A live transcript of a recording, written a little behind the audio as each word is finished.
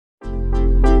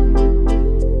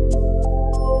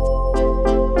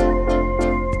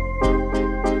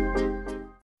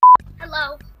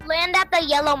a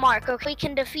yellow mark, okay? We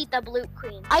can defeat the blue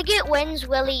queen. I get wins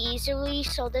really easily,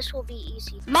 so this will be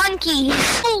easy. Monkey!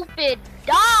 Stupid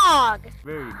dog!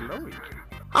 Very glowy.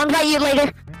 I'll invite you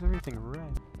later. Why is everything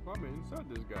red? I'm inside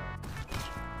this guy.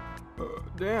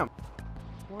 Damn.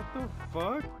 What the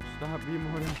fuck? Stop being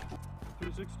more than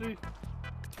 360.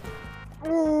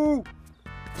 Ooh!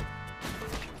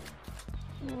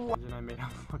 Imagine I made a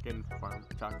fucking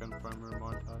shotgun farmer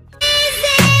montage.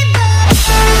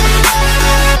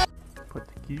 Put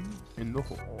the key in the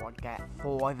hole. Oh, I got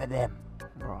 4 of them.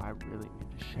 Bro, I really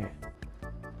need to shit.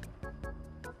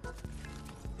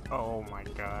 Oh my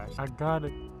gosh. I got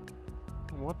it.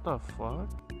 What the fuck?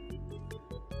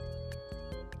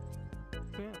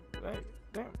 Damn, hey,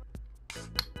 damn.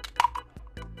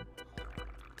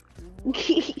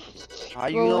 I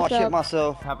you know I shit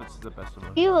myself. Habits is the best of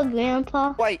us. You a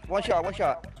grandpa? White, one shot.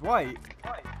 It's white.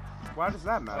 Why does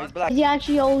that matter? He's black. Is he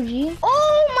actually OG?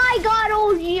 Oh my god,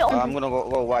 OG! I'm gonna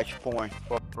go watch porn.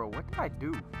 Bro, what did I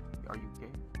do? Are you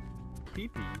gay?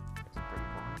 Pee-pee. That's pretty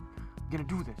boring. We're gonna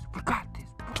do this. We got this.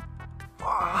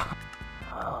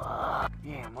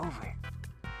 Yeah, move it.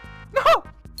 No!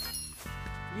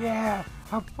 Yeah,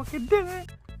 I fucking did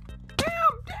it.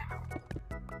 Damn.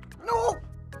 No!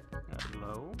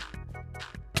 Hello?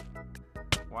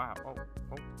 Wow. Oh,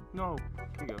 no.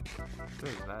 Here you go.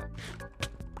 There's that.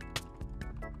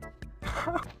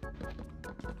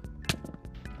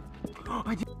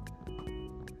 I did.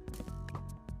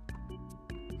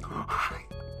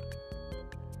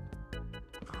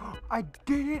 I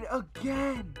did it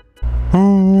again.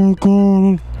 Oh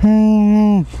god.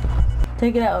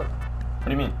 Take it out. What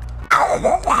do you mean?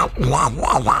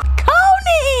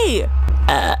 Coney!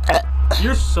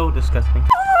 You're so disgusting.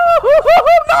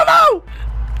 No!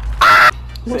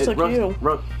 Looks like you.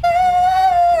 Run.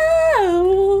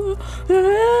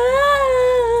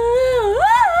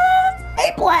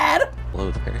 Hey, Blad!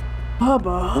 Hello there.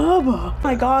 Hubba. Oh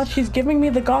my god, she's giving me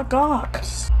the gawk.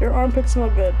 Your armpits smell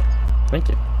good. Thank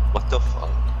you. What the fuck?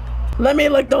 Let me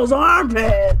lick those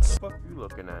armpits! What the fuck are you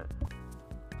looking at?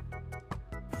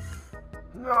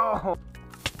 No!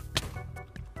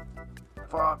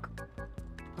 Fuck.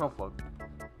 No fuck.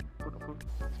 What the fuck?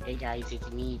 Hey guys,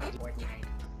 it's me, FORTNITE.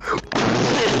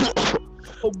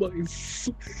 Oh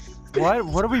my.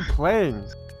 What are we playing?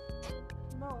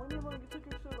 No, when you took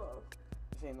your shit off.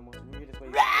 This ain't the most weirdest way.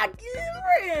 Rock is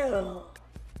real!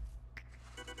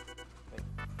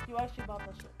 You actually bought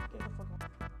that shit. Get the fuck out.